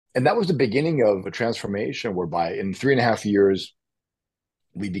And that was the beginning of a transformation whereby in 3.5 years,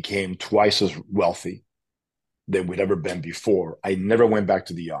 we became twice as wealthy than we'd ever been before. I never went back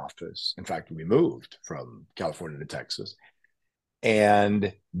to the office. In fact, we moved from California to Texas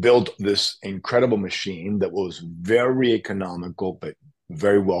and built this incredible machine that was very economical, but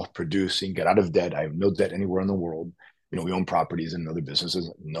very wealth producing, got out of debt. I have no debt anywhere in the world. We own properties and other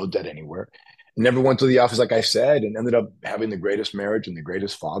businesses, no debt anywhere. Never went to the office, like I said, and ended up having the greatest marriage and the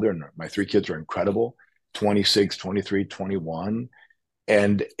greatest father. And my three kids are incredible, 26, 23, 21.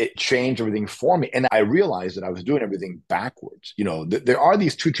 And it changed everything for me. And I realized that I was doing everything backwards. There are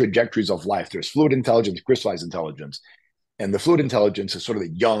these two trajectories of life. There's fluid intelligence, crystallized intelligence. And the fluid intelligence is sort of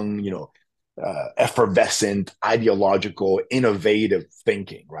the young, effervescent, ideological, innovative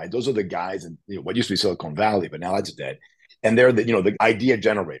thinking, right? Those are the guys in what used to be Silicon Valley, but now that's dead. And they're the idea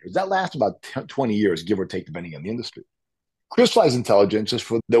generators. That lasts about 20 years, give or take, depending on the industry. Crystallized intelligence is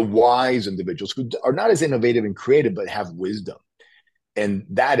for the wise individuals who are not as innovative and creative, but have wisdom. And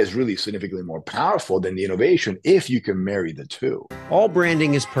that is really significantly more powerful than the innovation if you can marry the two. All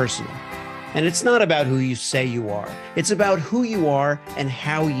branding is personal. And it's not about who you say you are. It's about who you are and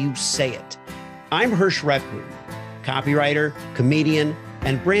how you say it. I'm Hirsch Reckroom, copywriter, comedian,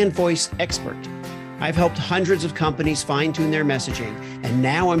 and brand voice expert. I've helped hundreds of companies fine-tune their messaging, and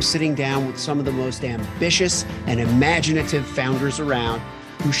now I'm sitting down with some of the most ambitious and imaginative founders around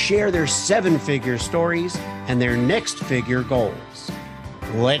who share their seven-figure stories and their next-figure goals.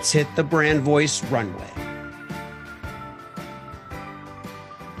 Let's hit the brand voice runway.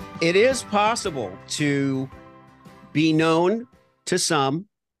 It is possible to be known to some,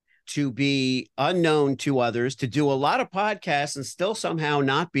 to be unknown to others, to do a lot of podcasts and still somehow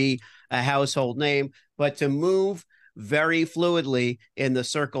not be a household name, but to move very fluidly in the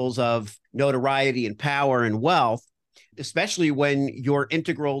circles of notoriety and power and wealth, especially when you're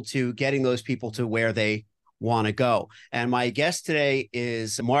integral to getting those people to where they want to go. And my guest today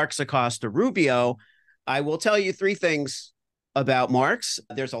is Marx Acosta-Rubio. I will tell you three things about Marx.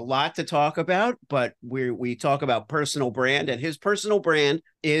 There's a lot to talk about, but we talk about personal brand, and his personal brand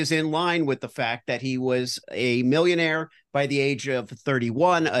is in line with the fact that he was a millionaire by the age of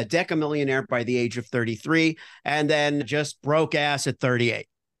 31, a decamillionaire by the age of 33, and then just broke ass at 38.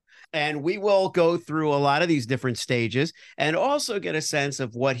 And we will go through a lot of these different stages and also get a sense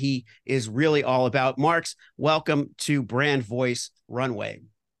of what he is really all about. Marx, welcome to Brand Voice Runway.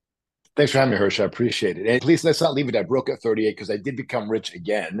 Thanks for having me, Hirsch. I appreciate it. And please let's not leave it at broke at 38 because I did become rich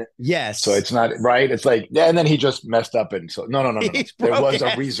again. So Yes. it's not right. It's like, yeah, and then he just messed up. And so, no, no, no, no, no. He's There broke was a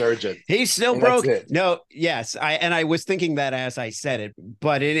ass. resurgence. He's still And that's broke. it. No, yes. I was thinking that as I said it,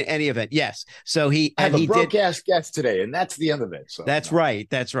 but in any event, yes. So I have a he did. broke ass guest today, and that's the end of it. So, That's no. right.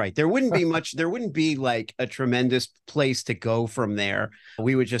 That's right. There wouldn't be like a tremendous place to go from there.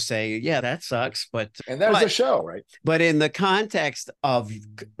 We would just say, yeah, that sucks. And there's the But show, right? But in the context of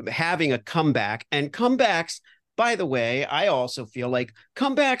having a comeback, and comebacks, by the way, I also feel like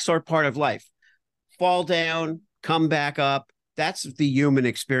comebacks are part of life. Fall down, come back up. That's the human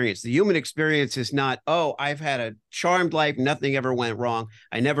experience. The human experience is not, oh, I've had a charmed life. Nothing ever went wrong.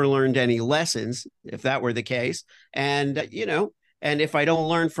 I never learned any lessons, if that were the case. And, and if I don't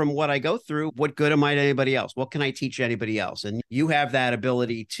learn from what I go through, what good am I to anybody else? What can I teach anybody else? And you have that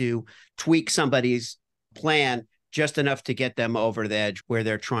ability to tweak somebody's plan just enough to get them over the edge where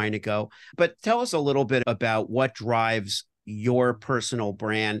they're trying to go. But tell us a little bit about what drives your personal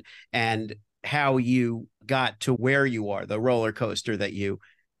brand and how you got to where you are, the roller coaster the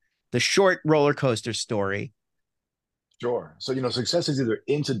short roller coaster story. Sure. So, success is either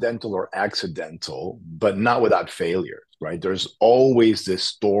incidental or accidental, but not without failures, right? There's always this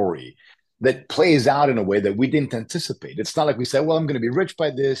story that plays out in a way that we didn't anticipate. It's not like we said, well, I'm going to be rich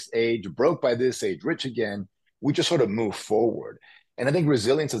by this age, broke by this age, rich again. We just sort of move forward. And I think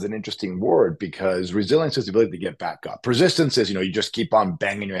resilience is an interesting word because resilience is the ability to get back up. Persistence is, you just keep on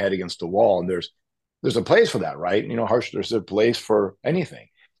banging your head against the wall. And there's a place for that, right? Harsh, there's a place for anything.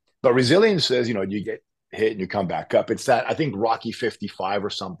 But resilience says, you get hit and you come back up. It's that, I think, Rocky 55 or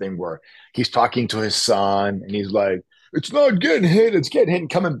something where he's talking to his son and he's like, it's not getting hit, it's getting hit and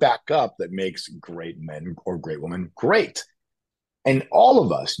coming back up that makes great men or great women great. And all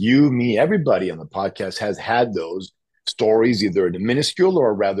of us, you, me, everybody on the podcast has had those stories, either in a minuscule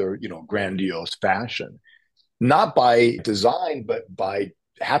or rather, grandiose fashion, not by design, but by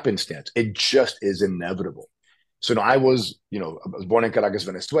happenstance. It just is inevitable. So I was born in Caracas,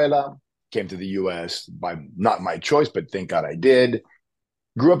 Venezuela, came to the US by not my choice, but thank God I did.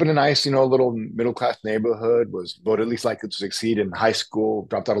 Grew up in a nice, little middle class neighborhood, was voted at least like to succeed in high school,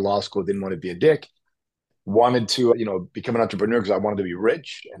 dropped out of law school, didn't want to be a dick. wanted to, become an entrepreneur because I wanted to be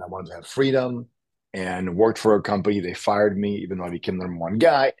rich and I wanted to have freedom, and worked for a company. They fired me, even though I became the number one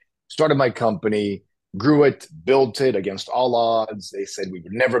guy. Started my company, grew it, built it against all odds. They said we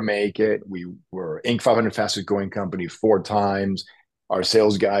would never make it. We were Inc. 500 fastest growing company 4 times. Our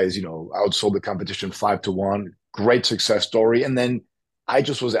sales guys, outsold the competition 5 to 1. Great success story. And then I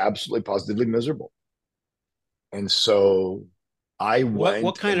just was absolutely positively miserable. And so I What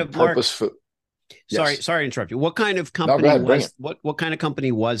went kind and of Mark? purposeful. Sorry, Yes. sorry to interrupt you. What kind of No, go company ahead. Bring it. was what kind of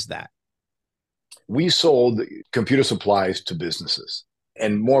company was that? We sold computer supplies to businesses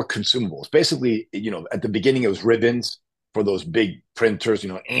and more consumables. Basically, at the beginning, it was ribbons for those big printers,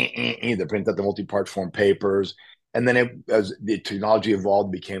 that print out the multi-part form papers. And then as the technology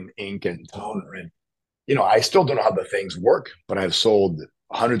evolved, became ink and toner. And, I still don't know how the things work, but I've sold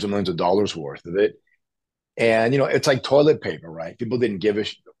hundreds of millions of dollars worth of it. And, it's like toilet paper, right? People didn't give a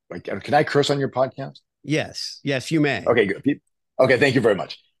like, can I curse on your podcast? Yes, yes, you may. Okay, good. Okay, thank you very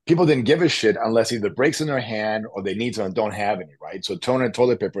much. People didn't give a shit unless either breaks in their hand or they need some and don't have any, right? So toner and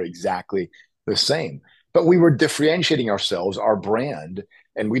toilet paper are exactly the same. But we were differentiating ourselves, our brand,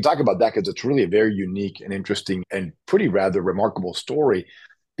 and we talk about that because it's really a very unique and interesting and pretty rather remarkable story,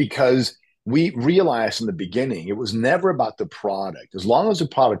 because we realized in the beginning it was never about the product. As long as the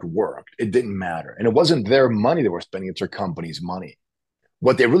product worked, it didn't matter. And it wasn't their money they were spending, it's their company's money.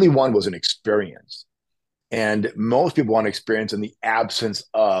 What they really wanted was an experience. And most people want experience in the absence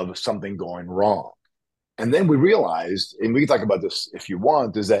of something going wrong. And then we realized, and we can talk about this if you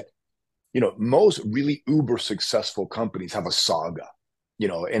want, is that, most really uber successful companies have a saga,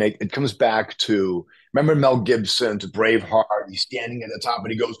 and it comes back to, remember Mel Gibson's Braveheart? He's standing at the top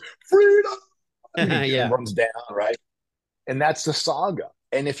and he goes, freedom, and Yeah. runs down, right? And that's the saga.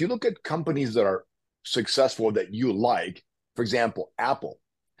 And if you look at companies that are successful that you like, for example, Apple,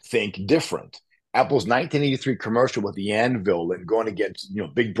 think different. Apple's 1983 commercial with the anvil and going against,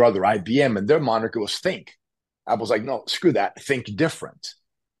 Big Brother IBM, and their moniker was Think. Apple's like, no, screw that, think different,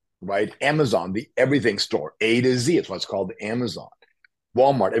 right? Amazon, the everything store, A to Z, it's what's called Amazon.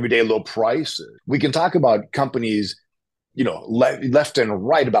 Walmart, everyday low prices. We can talk about companies, left and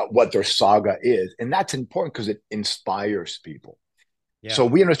right about what their saga is, and that's important because it inspires people. Yeah. So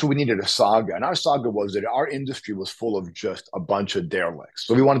we understood we needed a saga, and our saga was that our industry was full of just a bunch of derelicts.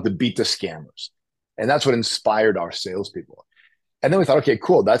 So we wanted to beat the scammers, and that's what inspired our salespeople. And then we thought, okay,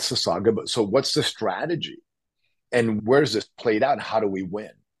 cool, that's the saga, but so what's the strategy, and where's this played out, and how do we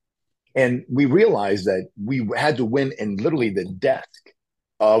win? And we realized that we had to win in literally the desk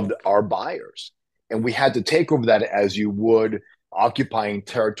of our buyers, and we had to take over that as you would occupying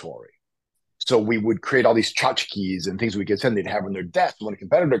territory. So we would create all these tchotchkes and things we could send they'd have on their desk. When a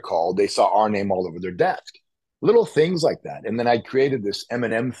competitor called, they saw our name all over their desk. Little things like that. And then I created this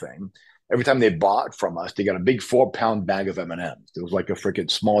M&M thing. Every time they bought from us, they got a big 4-pound bag of M&Ms. It was like a freaking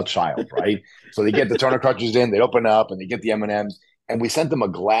small child, right? So they get the Turner cartridges in, they open up, and they get the M&Ms. And we sent them a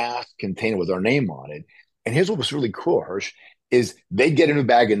glass container with our name on it. And here's what was really cool, Hirsch, is they'd get a new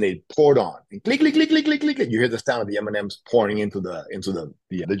bag and they'd pour it on. And click, click, click, click, click, click. You hear the sound of the M&Ms pouring into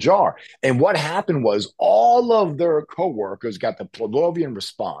the jar. And what happened was all of their coworkers got the Pavlovian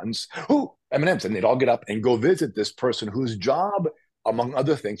response, "Ooh, M&Ms," and they'd all get up and go visit this person whose job, among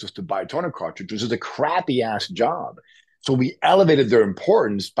other things, was to buy toner cartridges, which is a crappy ass job. So we elevated their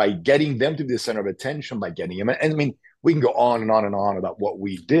importance by getting them to be the center of attention, by getting them. And I mean, we can go on and on and on about what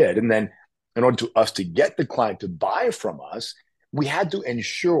we did. And then in order to us to get the client to buy from us, we had to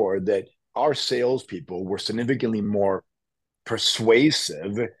ensure that our salespeople were significantly more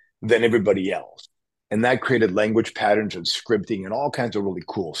persuasive than everybody else. And that created language patterns and scripting and all kinds of really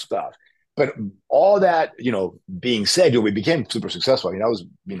cool stuff. But all that, being said, we became super successful. I mean, I was,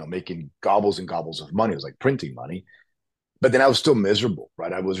 making gobbles and gobbles of money. It was like printing money. But then I was still miserable,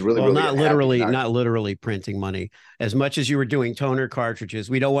 right? I was really, Well, really not unhappy. literally, Not, not literally printing money. As much as you were doing toner cartridges,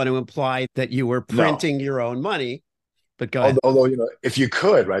 we don't want to imply that you were no. printing your own money. But go ahead. Although, if you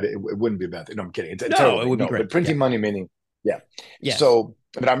could, right, it wouldn't be a bad thing. No, I'm kidding. It's a No, terrible it thing. would be No, great. but Yeah. printing money meaning, yeah. Yes. So,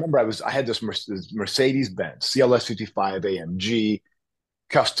 but I remember I had this Mercedes Benz CLS 55 AMG,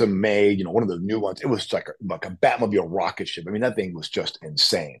 custom made, one of the new ones. It was like a Batmobile rocket ship. I mean, that thing was just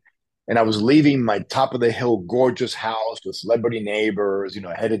insane. And I was leaving my top of the hill, gorgeous house with celebrity neighbors,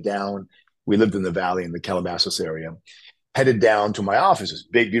 headed down. We lived in the valley in the Calabasas area, headed down to my office, this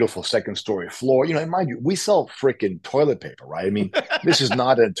big, beautiful second story floor. And mind you, we sell freaking toilet paper, right? I mean, this is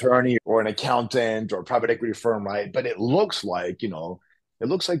not an attorney or an accountant or a private equity firm, right? But it looks like,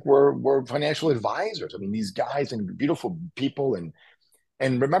 we're financial advisors. I mean, these guys and beautiful people,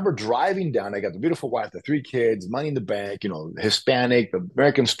 and remember driving down, I got the beautiful wife, the 3 kids, money in the bank, Hispanic, the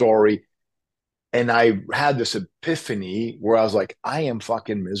American story. And I had this epiphany where I was like, I am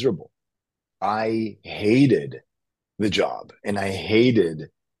fucking miserable. I hated the job and I hated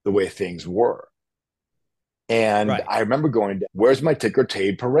the way things were. And Right. I remember going, where's my ticker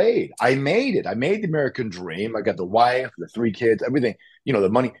tape parade? I made it. I made the American dream. I got the wife, the three kids, everything, the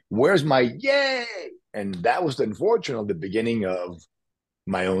money. Where's my yay? And that was unfortunately the beginning of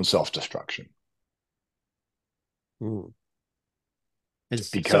my own self destruction. Mm. And so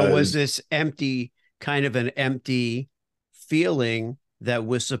was Because, this empty, kind of an empty feeling that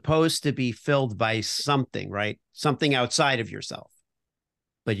was supposed to be filled by something, right? Something outside of yourself,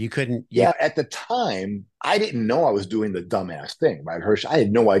 but you couldn't, yeah, at the time, I didn't know I was doing the dumbass thing, right, Hirsch? I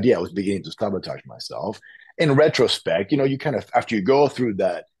had no idea I was beginning to sabotage myself. In retrospect, you kind of, after you go through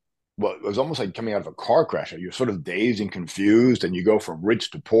that, well, it was almost like coming out of a car crash. You're sort of dazed and confused, and you go from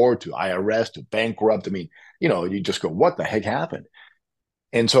rich to poor to IRS to bankrupt. I mean, you just go, what the heck happened?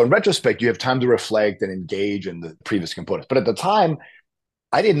 And so, in retrospect, you have time to reflect and engage in the previous components. But at the time,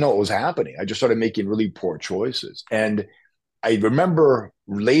 I didn't know what was happening. I just started making really poor choices. And I remember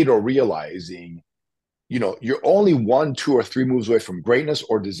later realizing, you're only one, two, or three moves away from greatness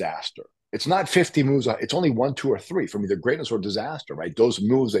or disaster. It's not 50 moves. It's only one, two, or three from either greatness or disaster, right? Those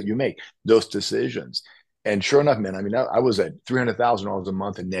moves that you make, those decisions. And sure enough, man, I mean, I was at $300,000 a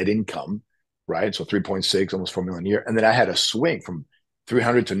month in net income, right? So 3.6, almost 4 million a year. And then I had a swing from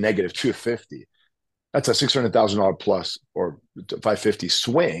 300 to negative 250. That's a $600,000 plus or 550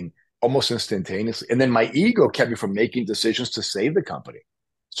 swing almost instantaneously. And then my ego kept me from making decisions to save the company.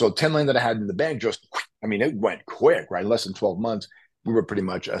 So 10 million that I had in the bank just, I mean, it went quick, right? Less than 12 months, we were pretty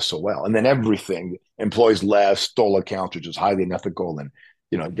much SOL. And then everything, employees left, stole accounts, which is highly unethical and,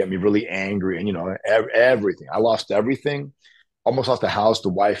 get me really angry and, everything. I lost everything, almost lost the house, the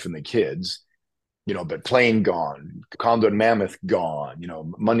wife, and the kids. But plane gone, condo in Mammoth gone,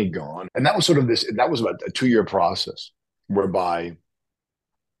 money gone. And that was sort of that was about a 2 year process whereby,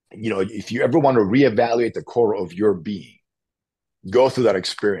 if you ever want to reevaluate the core of your being, go through that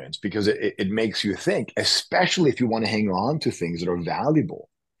experience because it makes you think, especially if you want to hang on to things that are valuable,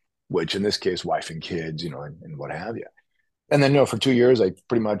 which in this case, wife and kids, and what have you. And then, for 2 years, I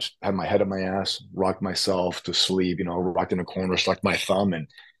pretty much had my head up my ass, rocked myself to sleep, rocked in a corner, stuck my thumb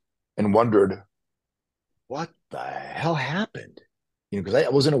and wondered, what the hell happened? Because I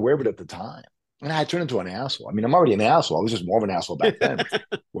wasn't aware of it at the time. And I turned into an asshole. I mean, I'm already an asshole. I was just more of an asshole back then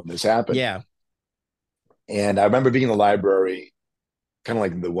when this happened. yeah. And I remember being in the library, kind of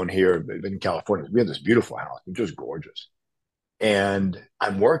like the one here in California. We had this beautiful house, which was gorgeous. And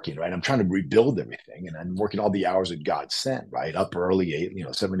I'm working, right? I'm trying to rebuild everything. And I'm working all the hours that God sent, right? Up early,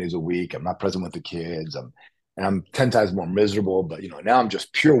 7 days a week. I'm not present with the kids. And I'm 10 times more miserable. But, now I'm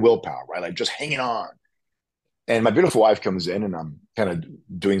just pure willpower, right? Like just hanging on. And my beautiful wife comes in and I'm kind of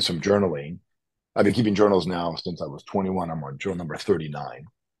doing some journaling. I've been keeping journals now since I was 21. I'm on journal number 39.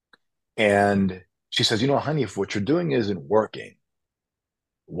 And she says, honey, if what you're doing isn't working,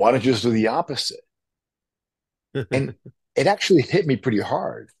 why don't you just do the opposite? And it actually hit me pretty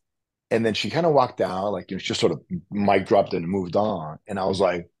hard. And then she kind of walked out, like, she just sort of mic dropped and moved on. And I was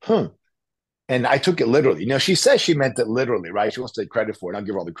like, huh. And I took it literally. She says she meant it literally, right? She wants to take credit for it. I'll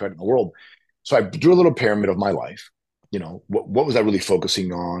give her all the credit in the world. So I drew a little pyramid of my life. What was I really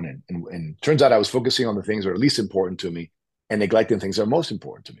focusing on? And turns out I was focusing on the things that are least important to me and neglecting things that are most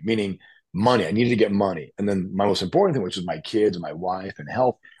important to me, meaning money. I needed to get money. And then my most important thing, which is my kids and my wife and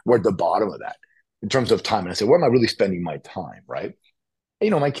health, were at the bottom of that in terms of time. And I said, where am I really spending my time? Right.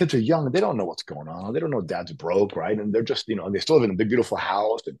 My kids are young. They don't know what's going on. They don't know dad's broke, right? And they're just, they still live in a big, beautiful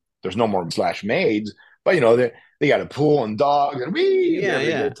house. And there's no more slash maids, but they got a pool and dogs and they're Yeah. having a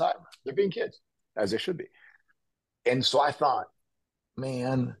Yeah. great time. They're being kids as they should be. And so I thought,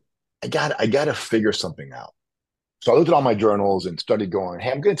 man, I got to figure something out. So I looked at all my journals and started going, hey,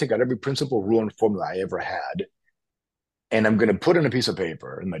 I'm going to take out every principle, rule, and formula I ever had, and I'm going to put it in a piece of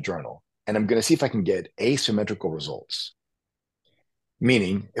paper in my journal, and I'm going to see if I can get asymmetrical results.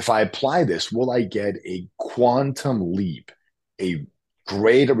 Meaning, if I apply this, will I get a quantum leap, a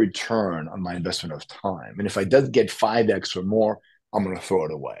greater return on my investment of time? And if I does get 5x or more, I'm going to throw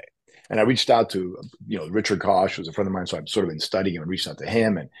it away. And I reached out to, Richard Koch, who's a friend of mine. So I've sort of been studying and reached out to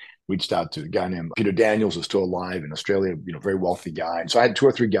him and reached out to a guy named Peter Daniels, who's still alive in Australia, very wealthy guy. And so I had two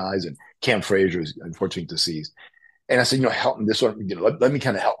or three guys, and Cam Fraser is unfortunately deceased. And I said, help me this one, let me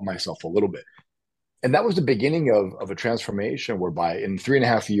kind of help myself a little bit. And that was the beginning of a transformation whereby in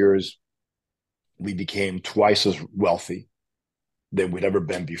 3.5 years, we became twice as wealthy than we'd ever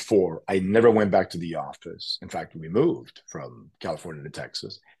been before. I never went back to the office. In fact, we moved from California to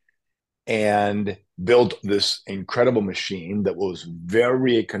Texas and built this incredible machine that was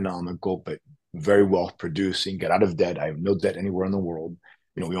very economical, but very wealth producing, got out of debt. I have no debt anywhere in the world.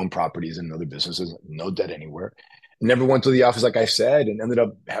 We own properties and other businesses, no debt anywhere. Never went to the office, like I said, and ended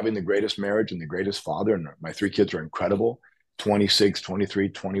up having the greatest marriage and the greatest father. And my three kids are incredible, 26, 23,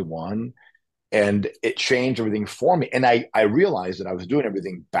 21. And it changed everything for me. And I realized that I was doing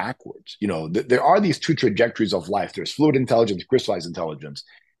everything backwards. There are these two trajectories of life. There's fluid intelligence, crystallized intelligence.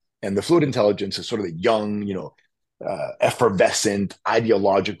 And the fluid intelligence is sort of the young, effervescent,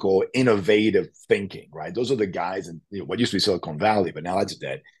 ideological, innovative thinking, right? Those are the guys in what used to be Silicon Valley, but now that's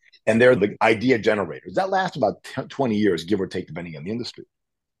dead. And they're the idea generators. That lasts about 20 years, give or take, depending on the industry.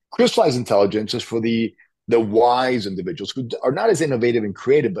 Crystallized intelligence is for the wise individuals who are not as innovative and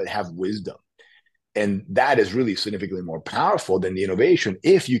creative, but have wisdom. And that is really significantly more powerful than the innovation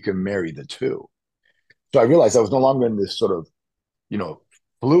if you can marry the two. So I realized I was no longer in this sort of,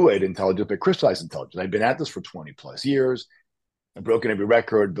 fluid intelligence, but crystallized intelligence. I've been at this for 20 plus years. I've broken every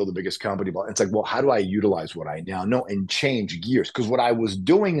record, built the biggest company. But it's like, well, how do I utilize what I now know and change gears? Because what I was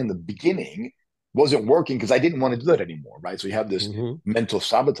doing in the beginning wasn't working because I didn't want to do that anymore, right? So you have this mental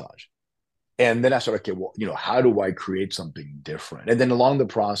sabotage. And then I started, okay, well, how do I create something different? And then along the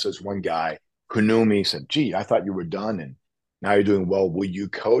process, one guy who knew me said, gee, I thought you were done and now you're doing well. Will you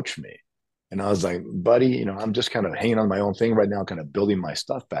coach me? And I was like, buddy, I'm just kind of hanging on my own thing right now, kind of building my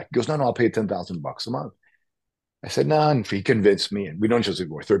stuff back. He goes, no, I'll pay $10,000 a month. I said, no, and he convinced me. And we don't just,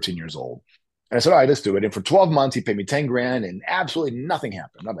 we're 13 years old. And I said, all right, let's do it. And for 12 months, he paid me 10 grand and absolutely nothing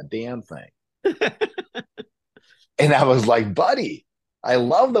happened, not a damn thing. And I was like, buddy, I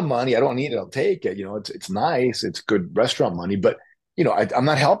love the money. I don't need it. I'll take it. It's nice. It's good restaurant money, but I'm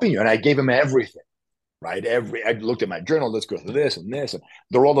not helping you. And I gave him everything. Right. I looked at my journal. Let's go through this and this, and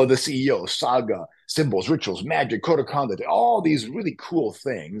the role of the CEO, saga, symbols, rituals, magic, code of conduct, all these really cool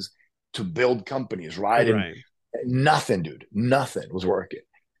things to build companies. Right. Right. And nothing, dude, nothing was working.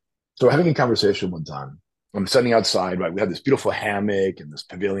 So we're having a conversation one time. I'm sitting outside. Right. We had this beautiful hammock and this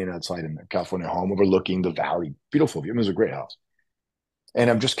pavilion outside in the California home overlooking the valley. Beautiful view. It was a great house. And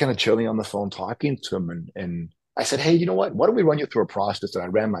I'm just kind of chilling on the phone, talking to him. And I said, hey, you know what? Why don't we run you through a process that I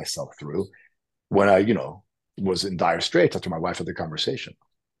ran myself through when I, was in dire straits after my wife had the conversation.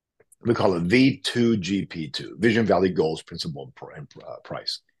 We call it V2GP2, Vision, Value, Goals, Principle, and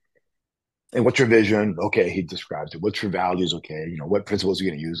Price. And what's your vision? Okay, he describes it. What's your values? Okay, what principles are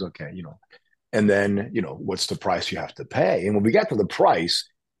you going to use? Okay, and then, what's the price you have to pay? And when we got to the price,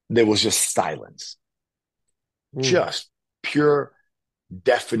 there was just silence, just pure,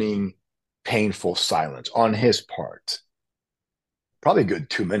 deafening, painful silence on his part. Probably a good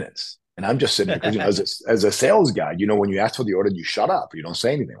 2 minutes. And I'm just sitting there because, as a sales guy, when you ask for the order, you shut up. You don't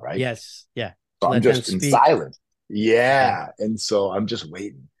say anything, right? Yes. Yeah. So I'm just in silence. Yeah. Okay. And so I'm just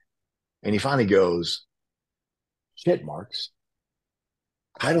waiting. And he finally goes, shit, Marx,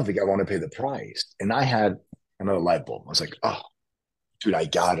 I don't think I want to pay the price. And I had another light bulb. I was like, oh, dude, I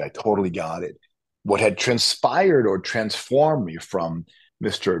got it. I totally got it. What had transpired or transformed me from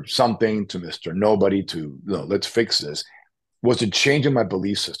Mr. Something to Mr. Nobody to, let's fix this, was a change in my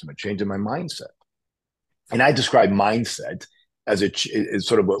belief system, a change in my mindset. And I describe mindset as it's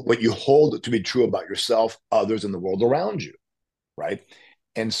sort of what you hold to be true about yourself, others, and the world around you, right?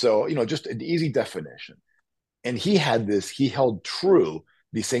 And so, just an easy definition. And he held true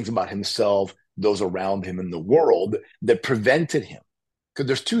these things about himself, those around him in the world that prevented him. Because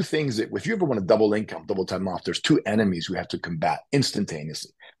there's two things that if you ever want to double income, double time off, there's two enemies we have to combat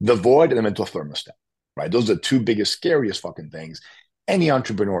instantaneously: the void and the mental thermostat. Right? Those are the two biggest, scariest fucking things any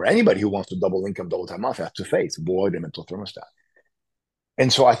entrepreneur, anybody who wants to double income, double time off has to face: void and mental thermostat.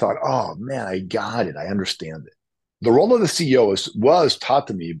 And so I thought, oh man, I got it. I understand it. The role of the CEO was taught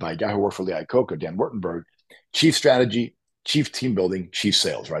to me by a guy who worked for Lee Iacocca, Dan Wurtenberg: chief strategy, chief team building, chief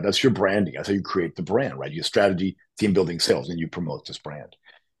sales, right? That's your branding. That's how you create the brand, right? You have strategy, team building, sales, and you promote this brand.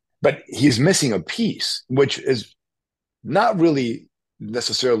 But he's missing a piece, which is not really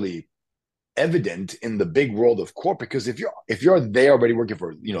necessarily evident in the big world of corporate. Because if you're there already working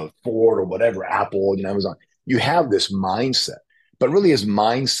for Ford or whatever, Apple, Amazon, you have this mindset. But really, his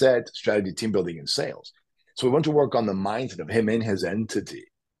mindset, strategy, team building, and sales. So we went to work on the mindset of him and his entity.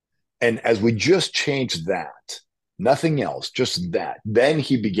 And as we just changed that, nothing else, just that, then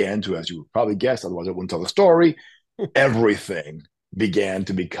he began to, as you would probably guess, otherwise I wouldn't tell the story, everything began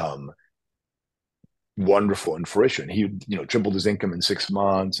to become wonderful in fruition. He, tripled his income in 6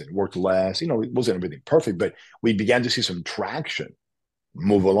 months and worked less. It wasn't everything perfect, but we began to see some traction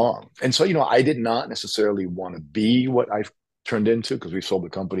move along. And so, I did not necessarily want to be what I've turned into, because we sold the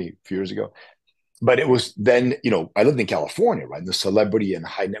company a few years ago. But it was then, I lived in California, right? The celebrity and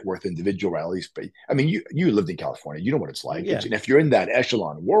high net worth individual rallies. But I mean, you lived in California. You know what it's like. Yeah. And if you're in that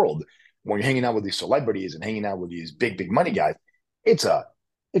echelon world, when you're hanging out with these celebrities and hanging out with these big money guys, it's a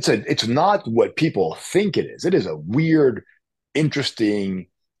it's not what people think it is. It is a weird, interesting,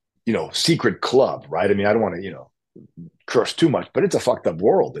 secret club, right? I mean, I don't want to, curse too much, but it's a fucked up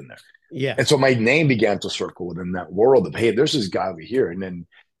world in there. Yeah. And so my name began to circle within that world of, hey, there's this guy over here. And then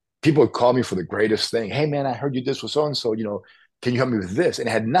people would call me for the greatest thing. Hey, man, I heard you did this with so and so, can you help me with this? And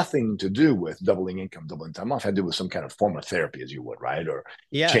it had nothing to do with doubling income, doubling time off. It had to do with some kind of form of therapy, as you would, right? Or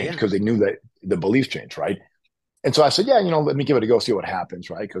Yeah. change, Yeah. because they knew that the beliefs changed, right? And so I said, yeah, let me give it a go, see what happens,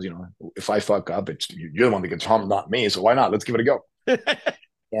 right? Because, if I fuck up, it's you're the one that gets harmed, not me. So why not? Let's give it a go.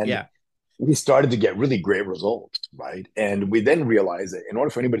 And Yeah. we started to get really great results, right? And we then realized that in order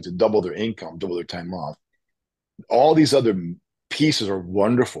for anybody to double their income, double their time off, all these other pieces are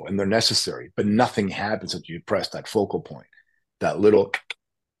wonderful and they're necessary, but nothing happens until you press that focal point, that little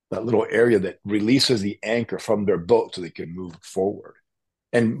area that releases the anchor from their boat so they can move forward.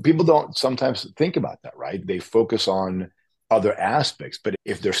 And people don't sometimes think about that, right? They focus on other aspects, but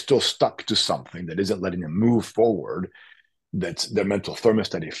if they're still stuck to something that isn't letting them move forward, that's their mental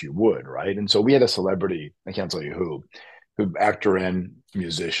thermostat, if you would, right? And so we had a celebrity, I can't tell you who actor and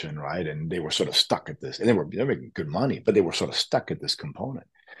musician, right? And they were sort of stuck at this, and they were making good money, but they were sort of stuck at this component.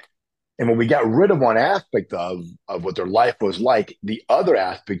 And when we got rid of one aspect of what their life was like, the other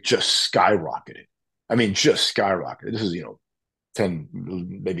aspect just skyrocketed. I mean, just skyrocketed. This is 10,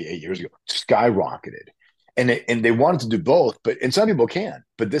 maybe 8 years ago, skyrocketed. And they wanted to do both, and some people can,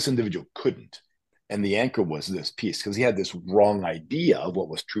 but this individual couldn't. And the anchor was this piece because he had this wrong idea of what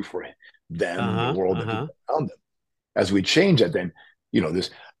was true for them and the Uh-huh. world and Uh-huh. people around them. As we change that, then this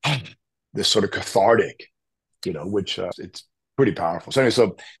this sort of cathartic, which it's pretty powerful.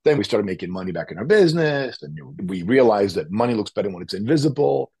 So then we started making money back in our business, and we realized that money looks better when it's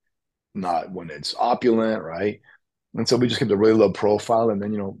invisible, not when it's opulent, right? And so we just kept a really low profile. And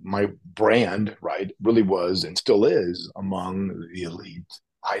then, my brand, right, really was and still is among the elite,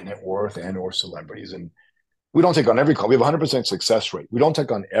 high net worth and or celebrities. And we don't take on every call. We have a 100% success rate. We don't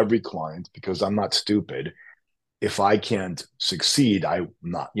take on every client because I'm not stupid. If I can't succeed, I'm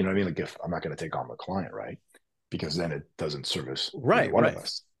not, you know what I mean? Like if I'm not going to take on the client, right? Because then it doesn't service either Right. one of Right.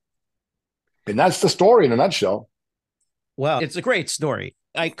 us. And that's the story in a nutshell. Well, it's a great story.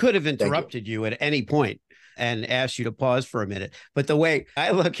 I could have Thank you. interrupted you at any point and asked you to pause for a minute. But the way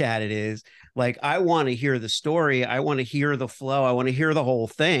I look at it is like, I want to hear the story. I want to hear the flow. I want to hear the whole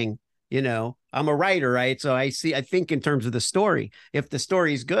thing. I'm a writer, right? So I think in terms of the story. If the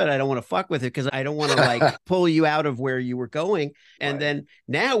story's good, I don't want to fuck with it because I don't want to like pull you out of where you were going. And Right. then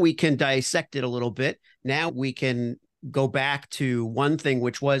now we can dissect it a little bit. Now we can go back to one thing,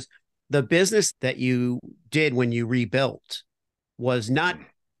 which was the business that you did when you rebuilt was not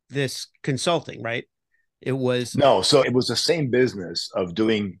this consulting, right? It was No, so it was the same business of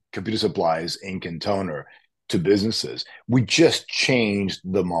doing computer supplies, ink and toner to businesses. We just changed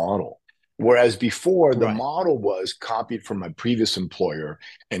the model. Whereas before, the right, model was copied from my previous employer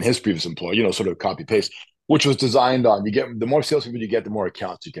and his previous employer, sort of copy paste, which was designed on you get the more salespeople you get, the more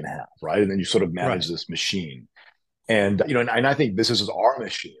accounts you can have, right? And then you sort of manage right, this machine. And and I think businesses are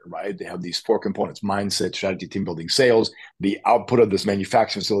machine, right? They have these four components: mindset, strategy, team building, sales. The output of this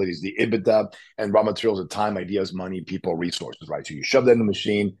manufacturing facility is the EBITDA, and raw materials are time, ideas, money, people, resources, right? So you shove that in the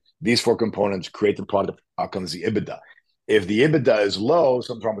machine. These four components create the product. Out comes the EBITDA. If the EBITDA is low,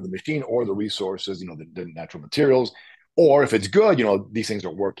 something's wrong with the machine or the resources, the natural materials. Or if it's good, these things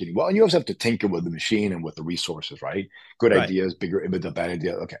are working well. And you also have to tinker with the machine and with the resources, right? Good right. ideas, bigger EBITDA, bad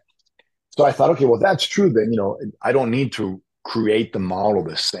idea. Okay. So I thought, okay, well, that's true. Then, I don't need to create the model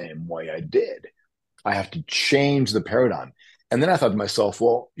the same way I did. I have to change the paradigm. And then I thought to myself,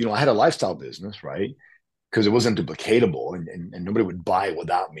 well, I had a lifestyle business, right? Because it wasn't duplicatable and nobody would buy it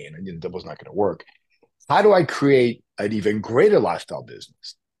without me. And that was not going to work. How do I create an even greater lifestyle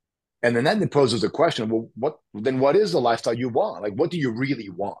business? And then that poses the question, well, what is the lifestyle you want? Like, what do you really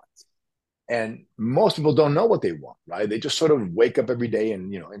want? And most people don't know what they want, right? They just sort of wake up every day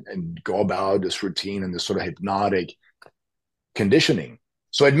and and go about this routine and this sort of hypnotic conditioning.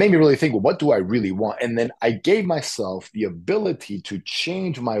 So it made me really think, well, what do I really want? And then I gave myself the ability to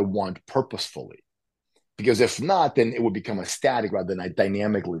change my want purposefully, because if not, then it would become a static rather than a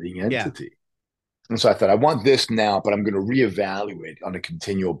dynamic living Yeah, entity. And so I thought, I want this now, but I'm going to reevaluate on a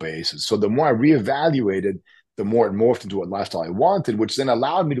continual basis. So the more I reevaluated, the more it morphed into a lifestyle I wanted, which then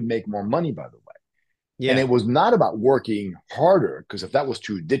allowed me to make more money, by the way. And yeah, it was not about working harder, because if that was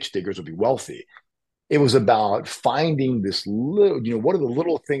true, ditch diggers would be wealthy. It was about finding this little, what are the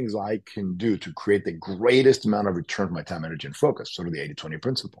little things I can do to create the greatest amount of return for my time, energy, and focus, sort of the 80-20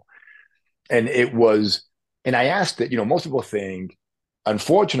 principle. And it was, and I asked that, most people think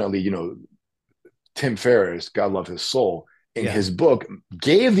unfortunately, Tim Ferriss, God love his soul, in Yeah. his book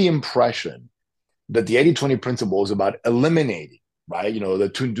gave the impression that the 80-20 principle is about eliminating, right? The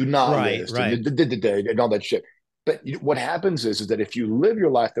to do not Right. list and, Right. and all that shit. But what happens is that if you live your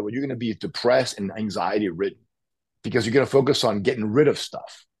life that way, you're going to be depressed and anxiety ridden because you're going to focus on getting rid of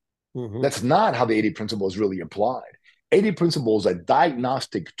stuff. Hmm. That's not how the 80 principle is really applied. 80 principle is a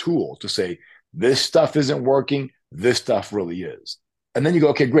diagnostic tool to say, this stuff isn't working, this stuff really is. And then you go,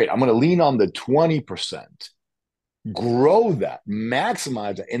 okay, great. I'm going to lean on the 20%, grow that,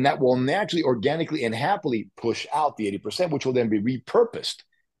 maximize it, and that will naturally, organically, and happily push out the 80%, which will then be repurposed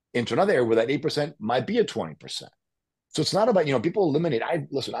into another area where that 8% might be a 20%. So it's not about, people eliminate.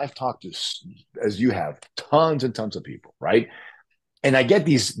 I've talked to, as you have, tons and tons of people, right? And I get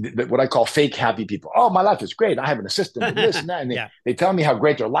these, what I call fake happy people. Oh, my life is great. I have an assistant and this and that. And they, Yeah. they tell me how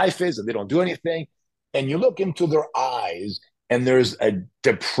great their life is and they don't do anything. And you look into their eyes and there's a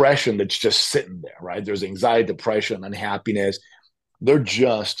depression that's just sitting there, right? There's anxiety, depression, unhappiness. They're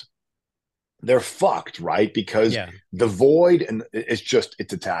just, they're fucked, right? Because Yeah. the void and it's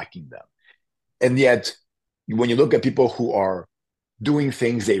attacking them. And yet, when you look at people who are doing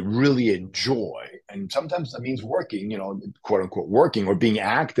things they really enjoy. And sometimes that means working, quote unquote, working or being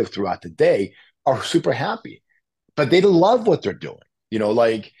active throughout the day, are super happy, but they love what they're doing.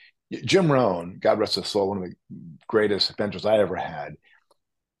 Like Jim Rohn, God rest his soul, one of the greatest mentors I ever had,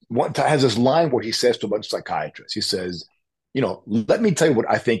 one time has this line where he says to a bunch of psychiatrists, he says, let me tell you what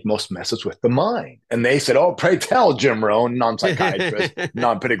I think most messes with the mind. And they said, oh, pray tell, Jim Rohn, non-psychiatrist,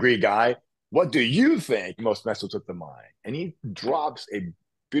 non-pedigree guy, what do you think most messes with the mind? And he drops a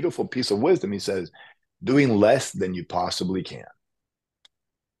beautiful piece of wisdom. He says, doing less than you possibly can.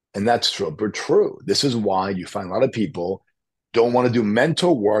 And that's true, but true. This is why you find a lot of people don't want to do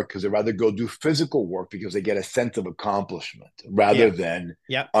mental work because they rather go do physical work because they get a sense of accomplishment rather Yeah. than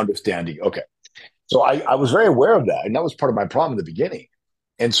Yeah. understanding. Okay, so I was very aware of that. And that was part of my problem in the beginning.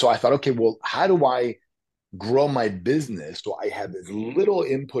 And so I thought, okay, well, how do I grow my business so I have as little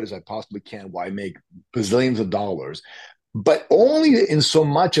input as I possibly can while I make bazillions of dollars, but only in so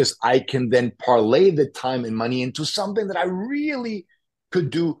much as I can then parlay the time and money into something that I really could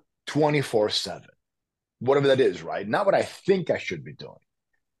do 24/7, whatever that is, right? Not what I think I should be doing,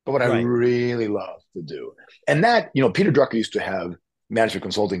 but what I Right. really love to do. And that, Peter Drucker used to have, management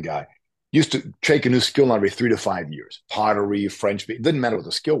consulting guy, used to take a new skill on every 3 to 5 years, pottery, French, it didn't matter what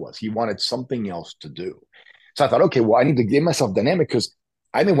the skill was. He wanted something else to do. So I thought, okay, well, I need to give myself dynamic because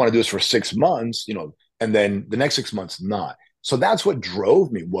I may want to do this for 6 months, and then the next 6 months not. So that's what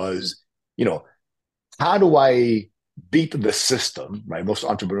drove me was, you know, how do I beat the system, right? Most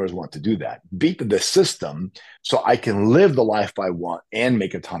entrepreneurs want to do that. Beat the system so I can live the life I want and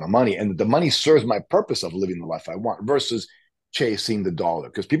make a ton of money. And the money serves my purpose of living the life I want versus chasing the dollar.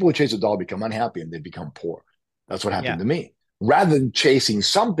 Because people who chase the dollar become unhappy and they become poor. That's what happened Yeah. to me. Rather than chasing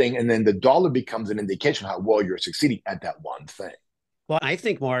something and then the dollar becomes an indication of how well you're succeeding at that one thing. Well, I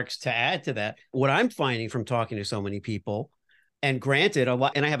think, Marx, to add to that, what I'm finding from talking to so many people, and granted, a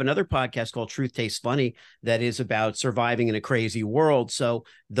lot, and I have another podcast called Truth Tastes Funny that is about surviving in a crazy world. So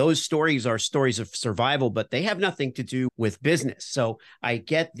those stories are stories of survival, but they have nothing to do with business. So I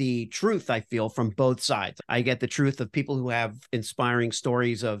get the truth, I feel, from both sides. I get the truth of people who have inspiring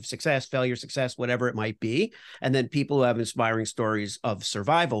stories of success, failure, success, whatever it might be, and then people who have inspiring stories of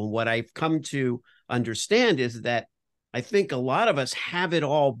survival. And what I've come to understand is that I think a lot of us have it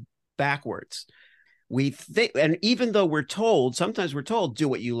all backwards. We think, and even though we're told, sometimes we're told, do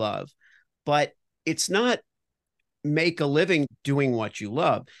what you love, but it's not make a living doing what you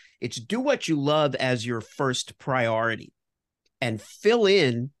love. It's do what you love as your first priority and fill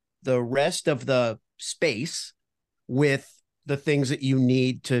in the rest of the space with the things that you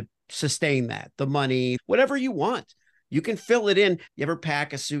need to sustain that, the money, whatever you want. You can fill it in. You ever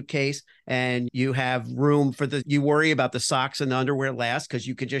pack a suitcase and you have room for you worry about the socks and the underwear last because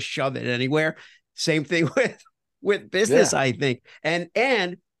you can just shove it anywhere. Same thing with business, Yeah. I think. And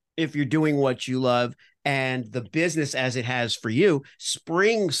if you're doing what you love and the business as it has for you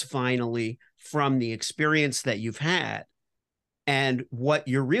springs finally from the experience that you've had and what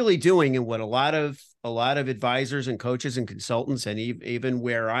you're really doing and what a lot of advisors and coaches and consultants and even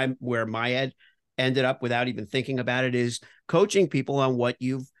where my head ended up without even thinking about it is coaching people on what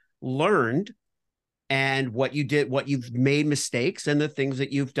you've learned and what you did, what you've made mistakes and the things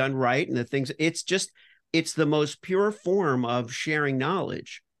that you've done right and the things it's the most pure form of sharing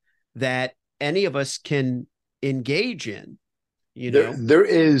knowledge that any of us can engage in, you There, know? there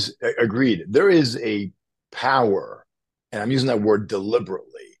is agreed. There is a power, and I'm using that word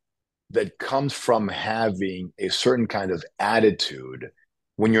deliberately, that comes from having a certain kind of attitude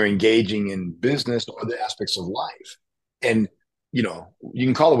when you're engaging in business or other aspects of life. And, you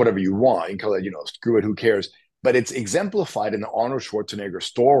can call it whatever you want. You can call it, screw it, who cares? But it's exemplified in the Arnold Schwarzenegger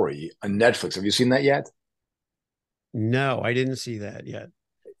story on Netflix. Have you seen that yet? No, I didn't see that yet.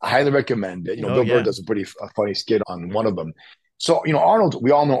 I highly recommend it. Oh Bill Burr yeah. does a pretty funny skit on one of them. So, Arnold,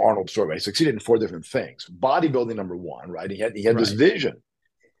 we all know Arnold's story, right? He succeeded in four different things. Bodybuilding, number one, right? He had this Right. vision.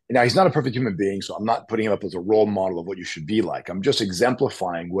 Now, he's not a perfect human being, so I'm not putting him up as a role model of what you should be like. I'm just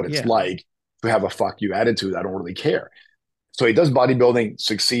exemplifying what it's Yeah. like to have a fuck you attitude. I don't really care. So he does bodybuilding,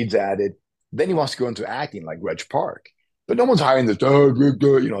 succeeds at it. Then he wants to go into acting like Reg Park. But no one's hiring this,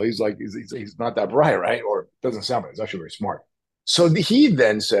 he's like, he's not that bright, right? Or doesn't sound right. He's actually very smart. So he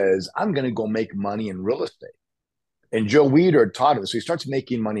then says, I'm going to go make money in real estate. And Joe Weider taught him. So he starts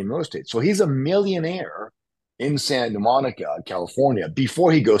making money in real estate. So he's a millionaire in Santa Monica, California,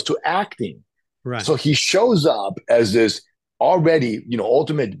 before he goes to acting. Right. So he shows up as this already,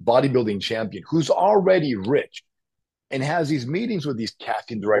 ultimate bodybuilding champion who's already rich and has these meetings with these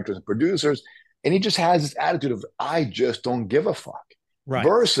casting directors and producers. And he just has this attitude of, I just don't give a fuck. Right.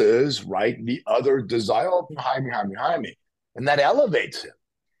 Versus, right, the other desire, oh, hire me. And that elevates him.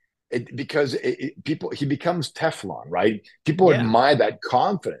 Because he becomes Teflon, right? People Yeah. admire that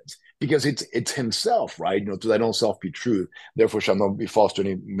confidence because it's himself, right? To that own self be true, therefore shall not be false to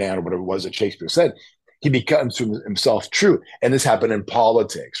any man, or whatever it was that Shakespeare said. He becomes himself true, and this happened in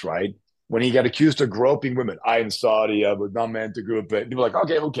politics, right? When he got accused of groping women, I'm sorry, I was not meant to group it. People were like,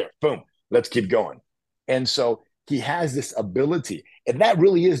 okay, who cares? Boom, let's keep going. And so he has this ability, and that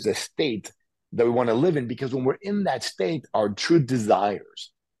really is the state that we want to live in, because when we're in that state, our true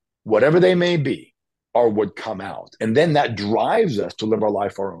desires, whatever they may be, are what come out. And then that drives us to live our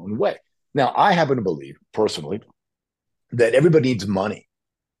life our own way. Now, I happen to believe personally that everybody needs money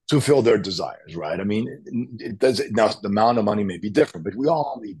to fill their desires, right? I mean, it does. Now, the amount of money may be different, but we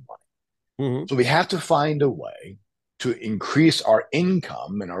all need money. Mm-hmm. So we have to find a way to increase our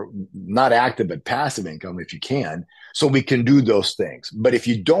income, and our not active but passive income if you can, so we can do those things. But if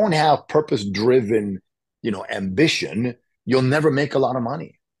you don't have purpose driven, ambition, you'll never make a lot of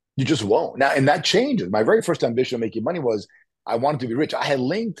money. You just won't. Now, and that changes. My very first ambition of making money was I wanted to be rich. I had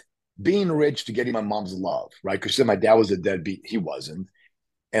linked being rich to getting my mom's love, right? Because she said my dad was a deadbeat. He wasn't.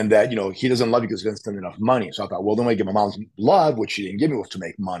 And that, he doesn't love you because he doesn't spend enough money. So I thought, well, the only way to get my mom's love, which she didn't give me, was to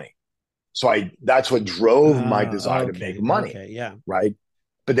make money. So that's what drove my desire to make money. Okay, yeah. Right.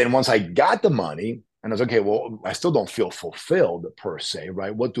 But then once I got the money, and I was okay, well, I still don't feel fulfilled per se,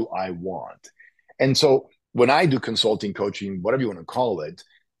 right? What do I want? And so when I do consulting, coaching, whatever you want to call it,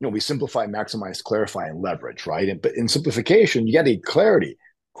 we simplify, maximize, clarify, and leverage, right? But in simplification, you got to get clarity.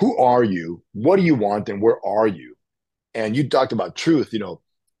 Who are you? What do you want? And where are you? And you talked about truth.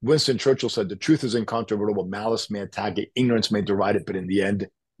 Winston Churchill said, the truth is incontrovertible. Malice may attack it. Ignorance may deride it. But in the end,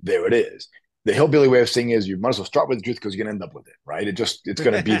 there it is. The hillbilly way of saying is you might as well start with the truth because you're going to end up with it, right? It's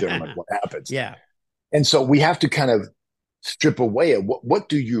going to be there no matter what happens. Yeah. And so we have to kind of strip away at what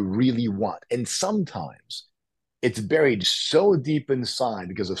do you really want? And sometimes it's buried so deep inside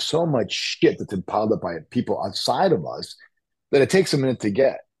because of so much shit that's been piled up by people outside of us that it takes a minute to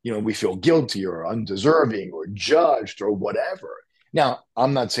get. We feel guilty or undeserving or judged or whatever. Now,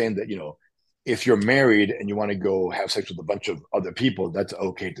 I'm not saying that, if you're married and you want to go have sex with a bunch of other people, that's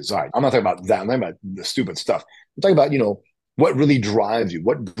okay to decide. I'm not talking about that. I'm talking about the stupid stuff. I'm talking about, what really drives you,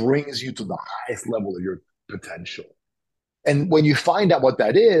 what brings you to the highest level of your potential. And when you find out what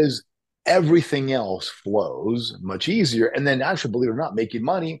that is, everything else flows much easier. And then actually, believe it or not, making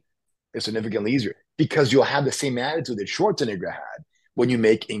money is significantly easier because you'll have the same attitude that Schwarzenegger had when you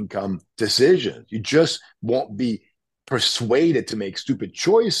make income decisions. You just won't be persuaded to make stupid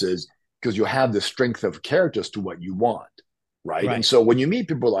choices because you'll have the strength of character as to what you want. Right. And so when you meet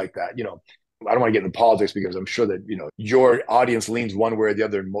people like that, I don't want to get into politics because I'm sure that, your audience leans one way or the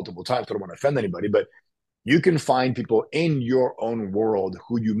other multiple times. So I don't want to offend anybody, but you can find people in your own world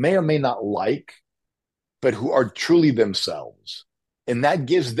who you may or may not like, but who are truly themselves. And that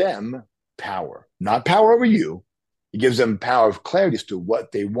gives them power, not power over you. It gives them power of clarity as to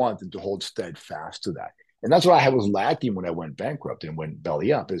what they want and to hold steadfast to that. And that's what I was lacking when I went bankrupt and went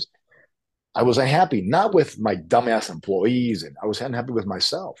belly up is I was unhappy, not with my dumbass employees, and I was unhappy with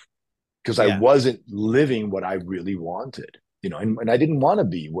myself because I wasn't living what I really wanted, and I didn't want to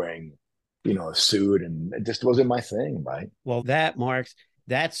be wearing, a suit, and it just wasn't my thing, right? Well, Marx,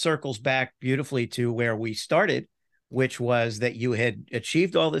 that circles back beautifully to where we started, which was that you had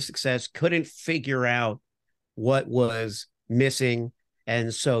achieved all the success, couldn't figure out what was missing,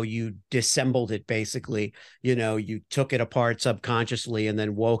 And so you dissembled it basically, you took it apart subconsciously and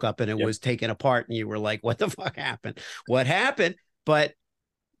then woke up and it Yep. was taken apart and you were like, what the fuck happened? What happened? But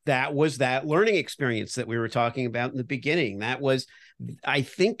that was that learning experience that we were talking about in the beginning. That was, I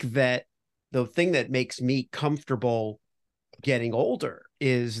think that the thing that makes me comfortable getting older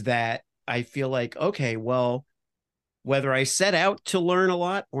is that I feel like, okay, well, whether I set out to learn a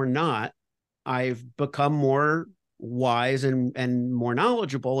lot or not, I've become more wise and more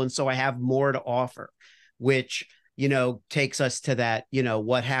knowledgeable. And so I have more to offer, which, takes us to that,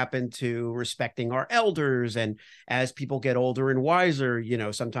 what happened to respecting our elders. And as people get older and wiser,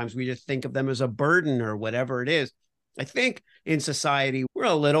 sometimes we just think of them as a burden or whatever it is. I think in society, we're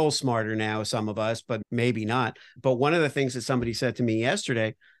a little smarter now, some of us, but maybe not. But one of the things that somebody said to me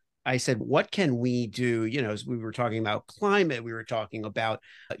yesterday, I said, what can we do? As we were talking about climate, we were talking about,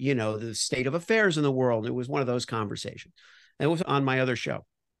 the state of affairs in the world. It was one of those conversations. And it was on my other show.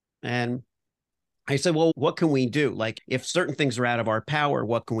 And I said, well, what can we do? Like, if certain things are out of our power,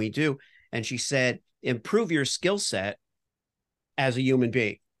 what can we do? And she said, improve your skill set as a human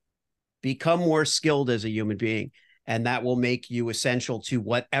being, become more skilled as a human being. And that will make you essential to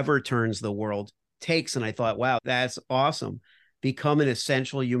whatever turns the world takes. And I thought, wow, that's awesome. Become an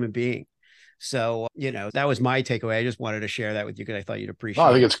essential human being. So, that was my takeaway. I just wanted to share that with you because I thought you'd No, I think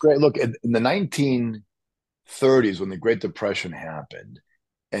appreciate it. it's great. Look, in the 1930s, when the Great Depression happened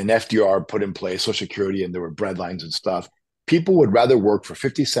and FDR put in place Social Security and there were breadlines and stuff, people would rather work for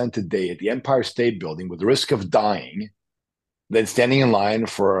 50 cents a day at the Empire State Building with the risk of dying than standing in line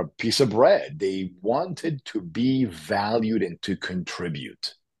for a piece of bread. They wanted to be valued and to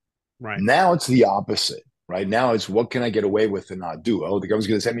contribute. Right. Now it's the opposite, right? Now it's what can I get away with and not do? Oh, the government's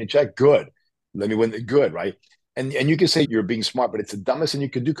going to send me a check. Good. Let me win. Good, right? And you can say you're being smart, but it's the dumbest thing you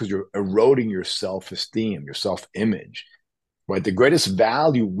can do because you're eroding your self-esteem, your self-image, right? The greatest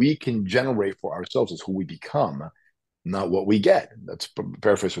value we can generate for ourselves is who we become, not what we get. That's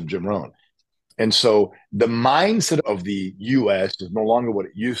paraphrase from Jim Rohn. And so the mindset of the US is no longer what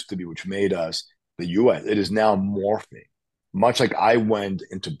it used to be, which made us the US. It is now morphing. Much like I went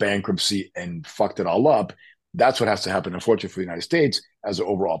into bankruptcy and fucked it all up, that's what has to happen, unfortunately, for the United States as an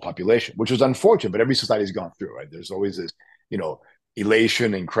overall population, which is unfortunate, but every society's gone through, right? There's always this,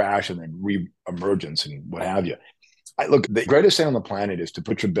 elation and crash and then re-emergence and what have you. Look, the greatest thing on the planet is to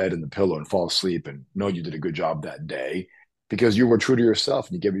put your bed in the pillow and fall asleep and know you did a good job that day because you were true to yourself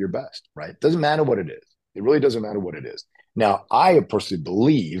and you gave it your best, right? It doesn't matter what it is. It really doesn't matter what it is. Now, I personally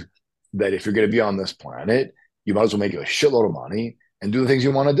believe that if you're going to be on this planet, you might as well make a shitload of money and do the things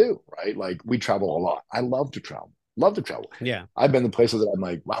you want to do, right? Like we travel a lot. I love to travel, love to travel. Yeah. I've been to places that I'm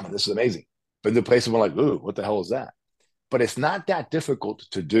like, wow, man, this is amazing. Been to places where I'm like, ooh, what the hell is that? But it's not that difficult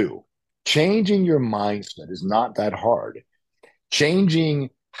to do. Changing your mindset is not that hard. Changing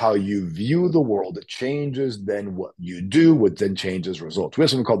how you view the world, it changes then what you do, what then changes results. We have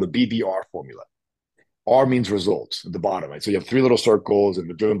something called the BBR formula. R means results at the bottom, right? So you have three little circles and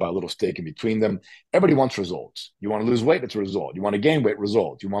they're driven by a little stick in between them. Everybody wants results. You want to lose weight, it's a result. You want to gain weight,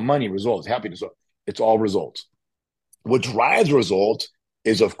 results. You want money, results. Happiness, it's all results. What drives results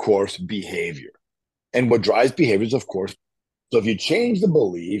is, of course, behavior. And what drives behavior is, of course, so if you change the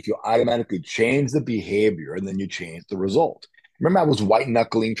belief, you automatically change the behavior and then you change the result. Remember, I was white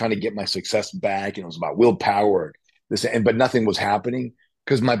knuckling, trying to get my success back. It was about willpower, but nothing was happening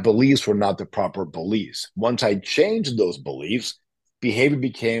because my beliefs were not the proper beliefs. Once I changed those beliefs, behavior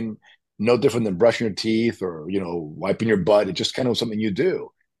became no different than brushing your teeth or, wiping your butt. It just kind of was something you do.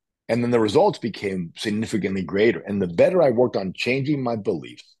 And then the results became significantly greater. And the better I worked on changing my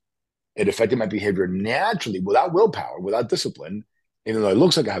beliefs, it affected my behavior naturally without willpower, without discipline, even though it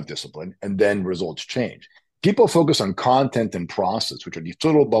looks like I have discipline, and then results change. People focus on content and process, which are these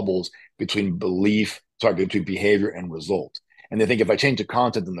little bubbles between between behavior and result. And they think if I change the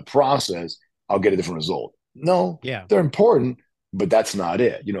content and the process, I'll get a different result. No, Yeah. they're important, but that's not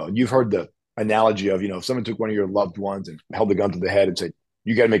it. You've heard the analogy of, if someone took one of your loved ones and held the gun to the head and said,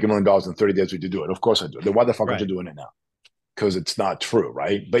 you got to make $1 million in 30 days, would you do it? Of course I do. Then why the fuck aren't you Right. doing it now? Because it's not true,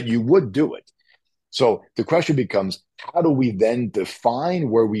 right? But you would do it. So the question becomes, how do we then define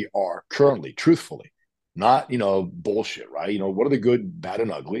where we are currently, truthfully, not, bullshit, right? What are the good, bad,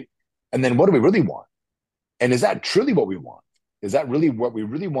 and ugly? And then what do we really want? And is that truly what we want? Is that really what we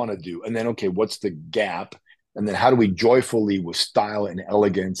really want to do? And then, okay, what's the gap? And then how do we joyfully, with style and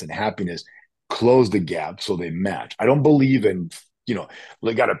elegance and happiness, close the gap so they match? I don't believe in, you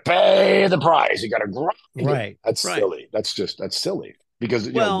got to pay the price. You got to grind it. Right. That's Right. silly. That's silly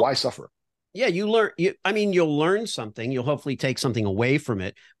because, Well, why suffer? Yeah, you'll learn something. You'll hopefully take something away from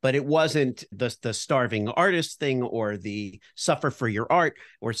it, but it wasn't the starving artist thing or the suffer for your art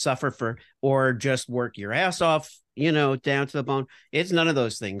or or just work your ass off, down to the bone. It's none of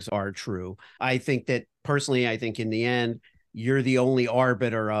those things are true. I think that personally, I think in the end, you're the only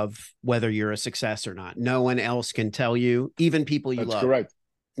arbiter of whether you're a success or not. No one else can tell you, even people you That's love, correct.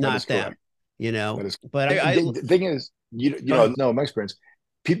 That is not them, correct. That is. but The thing is, go ahead. no, my experience,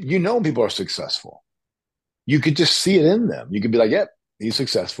 people, people are successful. You could just see it in them. You could be like, yep, he's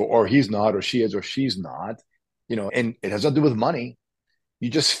successful, or he's not, or she is, or she's not. And it has nothing to do with money. You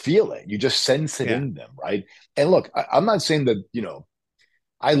just feel it. You just sense it Yeah. in them, right? And look, I'm not saying that,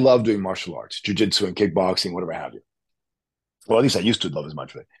 I love doing martial arts, jujitsu and kickboxing, whatever have you. Well, at least I used to love as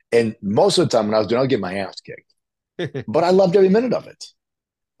much of it. And most of the time when I was doing, I'll get my ass kicked. But I loved every minute of it.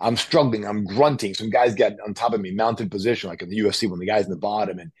 I'm struggling, I'm grunting. Some guys get on top of me, mounted position, like in the UFC when the guy's in the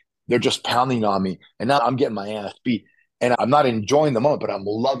bottom and they're just pounding on me. And now I'm getting my ass beat. And I'm not enjoying the moment, but I'm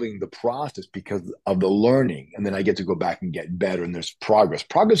loving the process because of the learning. And then I get to go back and get better. And there's progress.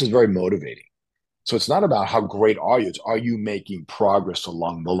 Progress is very motivating. So it's not about how great are you, it's are you making progress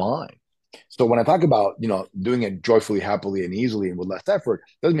along the line? So when I talk about, doing it joyfully, happily, and easily and with less effort,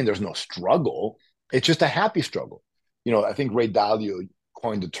 doesn't mean there's no struggle. It's just a happy struggle. I think Ray Dalio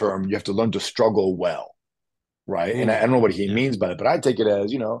coined the term, you have to learn to struggle well, right? And I don't know what he means by it, but I take it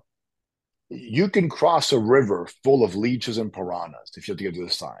as, you can cross a river full of leeches and piranhas if you have to get to the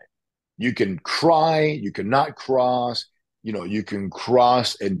side. You can cry, you can not cross, you can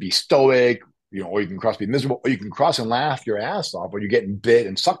cross and be stoic, or you can cross, be miserable, or you can cross and laugh your ass off, or you're getting bit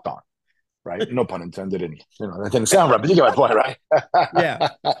and sucked on, right? No pun intended. And, that didn't sound right, but you get my point, right? Yeah.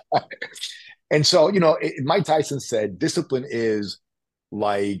 And so, Mike Tyson said, discipline is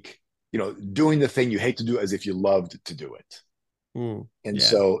like, doing the thing you hate to do as if you loved to do it. And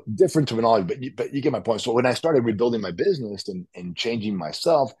so different terminology, but you get my point. So when I started rebuilding my business and changing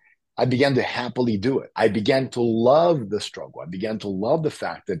myself, I began to happily do it. I began to love the struggle. I began to love the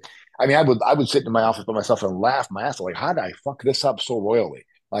fact that, I would sit in my office by myself and laugh my ass off. Like, how did I fuck this up so royally?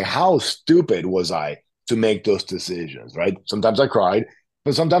 Like, how stupid was I to make those decisions, right? Sometimes I cried,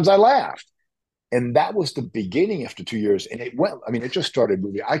 but sometimes I laughed. And that was the beginning after 2 years. And it just started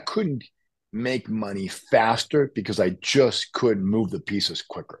moving. I couldn't make money faster because I just couldn't move the pieces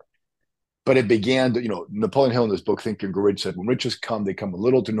quicker. But it began to, Napoleon Hill in his book, Think and Grow Rich, said, when riches come, they come with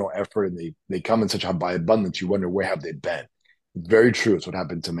little to no effort, and they come in such high abundance, you wonder, where have they been? Very true. It's what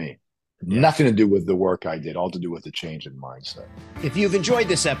happened to me. Yeah. Nothing to do with the work I did, all to do with the change in mindset. If you've enjoyed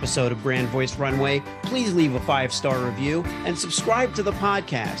this episode of Brand Voice Runway, please leave a 5-star review and subscribe to the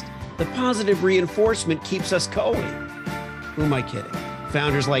podcast. The positive reinforcement keeps us going. Who am I kidding?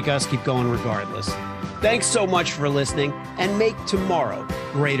 Founders like us keep going regardless. Thanks so much for listening, and make tomorrow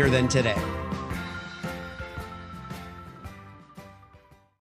greater than today.